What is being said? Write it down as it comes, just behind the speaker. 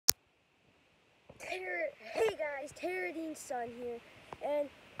guys, Terradine's son here, and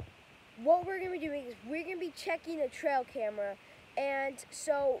what we're going to be doing is we're going to be checking the trail camera. And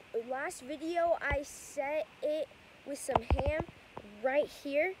so last video I set it with some ham right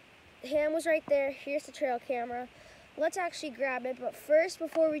here. The ham was right there. Here's the trail camera. Let's actually grab it, but first,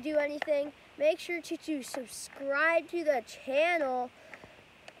 before we do anything, make sure to subscribe to the channel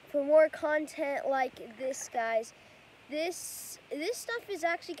for more content like this, guys. This stuff is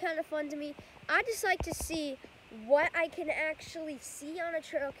actually kind of fun to me. I just like to see what I can actually see on a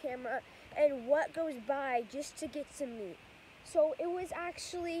trail camera and what goes by just to get some meat. So it was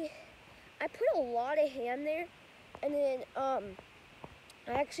actually, I put a lot of ham there, and then I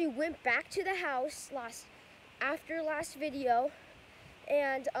actually went back to the house after last video,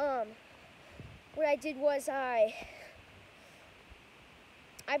 and what I did was I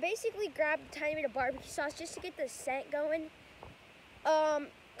basically grabbed a tiny bit of barbecue sauce just to get the scent going.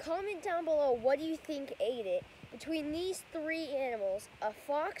 Comment down below, what do you think ate it? Between these three animals, a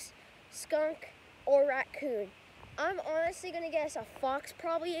fox, skunk, or raccoon. I'm honestly gonna guess a fox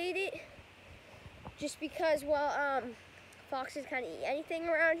probably ate it, just because, well, foxes kind of eat anything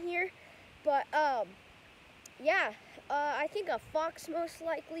around here. But yeah, I think a fox most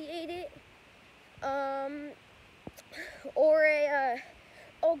likely ate it. Or a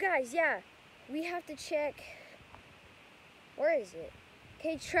oh guys, yeah, we have to check. Where is it?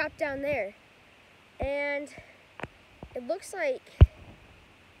 Cage trap down there, and it looks like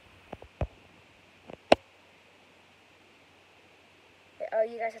oh,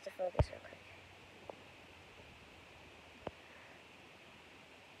 you guys have to focus real quick.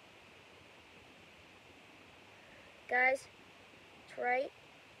 Guys, it's right.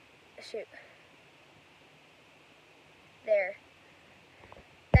 Shoot. There.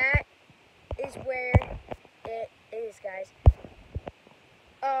 That is where it is, guys.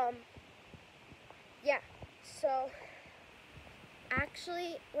 Yeah. So,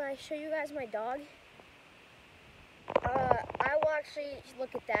 actually, when I show you guys my dog, I will actually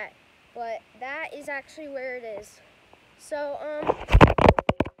look at that. But that is actually where it is. So,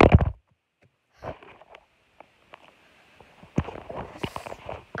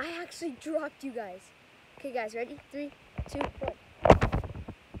 I actually dropped you guys. Okay, guys, ready? 3, 2, 1.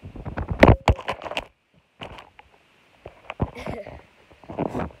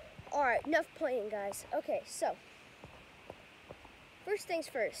 Alright, enough playing, guys. Okay, so, first things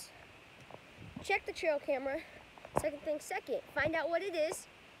first. Check the trail camera. Second things second. Find out what it is.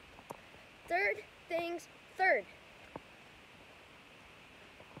 Third things third.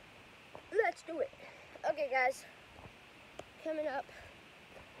 Let's do it. Okay, guys. Coming up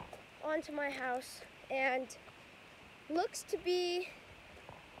onto my house, and looks to be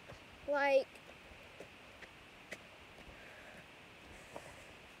like,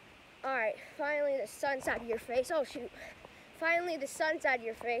 alright, finally the sun's out of your face. Oh shoot. Finally the sun's out of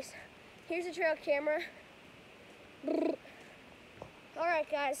your face. Here's the trail camera. Alright,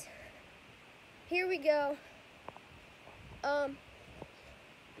 guys. Here we go.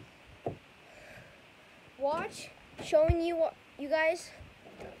 Watch. Showing you what you guys.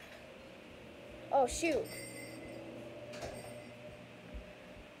 Oh shoot.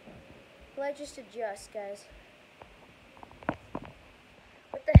 Let's just adjust, guys.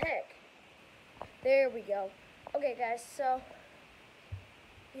 What the heck? There we go. Okay, guys, so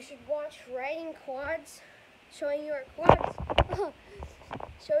you should watch riding quads, showing you our quads,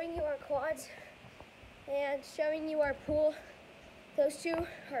 showing you our quads, and showing you our pool. Those two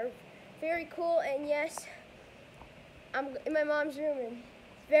are very cool, and yes, I'm in my mom's room, and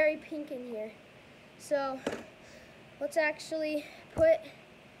it's very pink in here. So let's actually put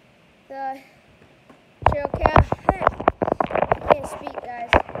the trail cam. I can't speak, guys.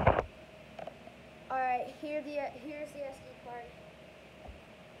 All right, here's the SD card.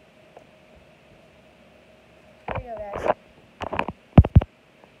 Here we go, guys.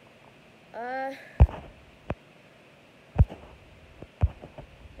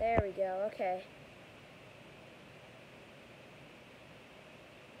 There we go. Okay.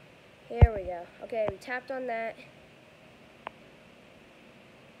 Here we go. Okay, we tapped on that.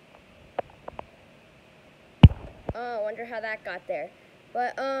 Oh, I wonder how that got there.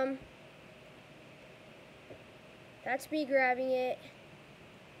 But, that's me grabbing it.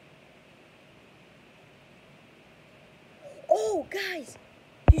 Oh, guys!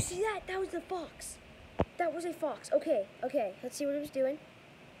 You see that? That was the fox. That was a fox. Okay, let's see what it was doing.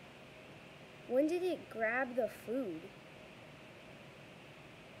 When did it grab the food?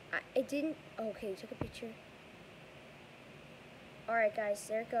 It didn't. Okay, took a picture. Alright, guys,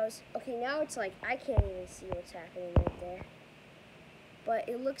 there it goes. Okay, now it's like I can't even see what's happening right there. But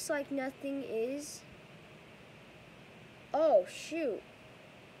it looks like nothing is. Oh, shoot.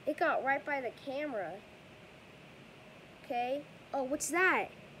 It got right by the camera. Okay. Oh, what's that?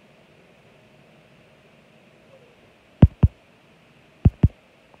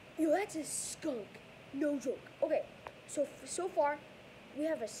 Yo, that's a skunk. No joke. Okay, so far, we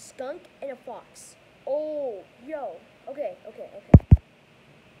have a skunk and a fox. Oh, yo. Okay.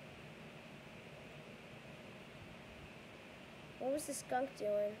 What was the skunk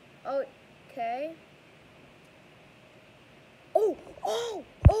doing? Oh, okay.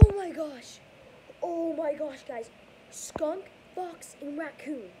 Oh my gosh. Oh my gosh, guys. Skunk, fox, and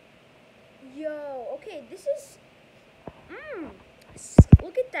raccoon. Yo, okay, this is...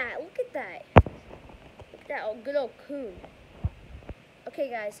 Look at that. Look at that. Look at that good old coon. Okay,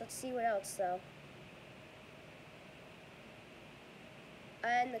 guys, let's see what else, though.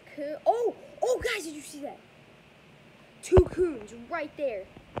 And the coon... Oh, guys, did you see that? 2 coons right there.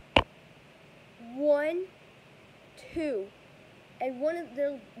 1, 2. And one of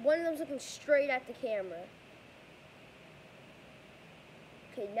them's looking straight at the camera.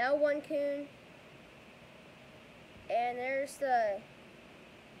 Okay, now 1 coon. And there's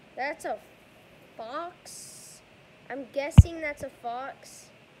that's a fox. I'm guessing that's a fox.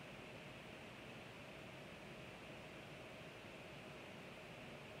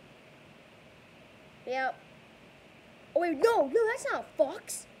 Yep. Oh wait, no, that's not a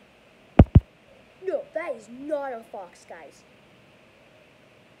fox. No, that is not a fox, guys.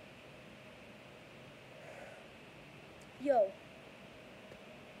 Yo.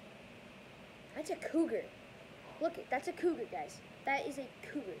 That's a cougar. Look, that's a cougar, guys. That is a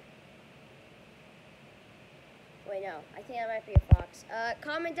cougar. Wait, no. I think that might be a fox.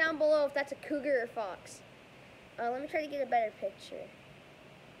 Comment down below if that's a cougar or fox. Let me try to get a better picture.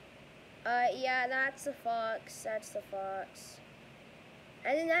 Yeah, that's the fox. That's the fox.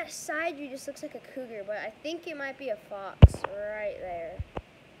 And then that side view just looks like a cougar, but I think it might be a fox right there.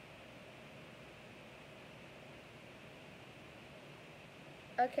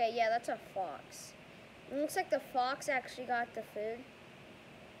 Okay, yeah, that's a fox. It looks like the fox actually got the food.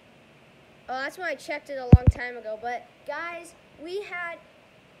 Oh, that's when I checked it a long time ago. But, guys, we had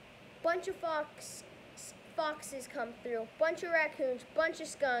a bunch of foxes come through, bunch of raccoons, bunch of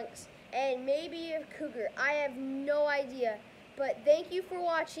skunks, and maybe a cougar. I have no idea. But thank you for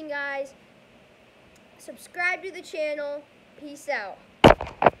watching, guys. Subscribe to the channel. Peace out.